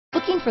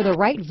Looking for the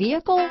right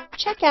vehicle?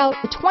 Check out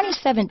the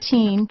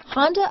 2017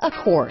 Honda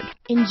Accord.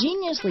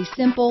 Ingeniously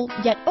simple,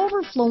 yet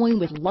overflowing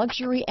with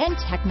luxury and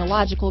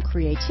technological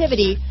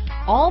creativity,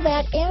 all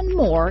that and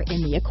more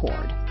in the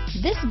Accord.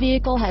 This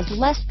vehicle has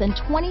less than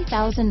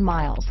 20,000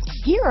 miles.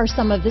 Here are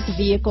some of this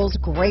vehicle's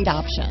great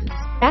options: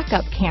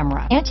 backup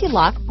camera,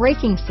 anti-lock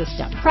braking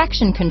system,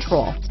 traction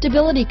control,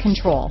 stability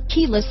control,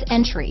 keyless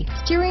entry,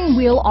 steering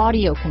wheel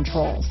audio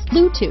controls,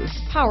 Bluetooth,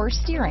 power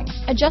steering,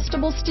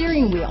 adjustable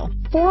steering wheel,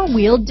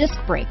 four-wheel disc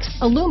brakes,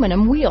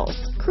 aluminum wheels,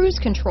 cruise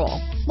control,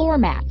 floor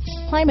mats,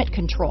 climate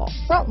control,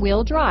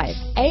 front-wheel drive,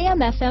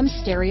 AM/FM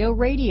stereo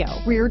radio,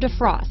 rear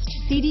defrost,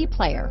 CD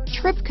player,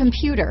 trip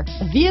computer.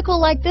 A vehicle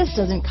like this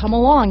doesn't come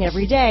along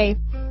every day.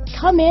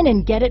 Come in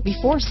and get it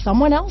before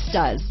someone else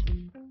does.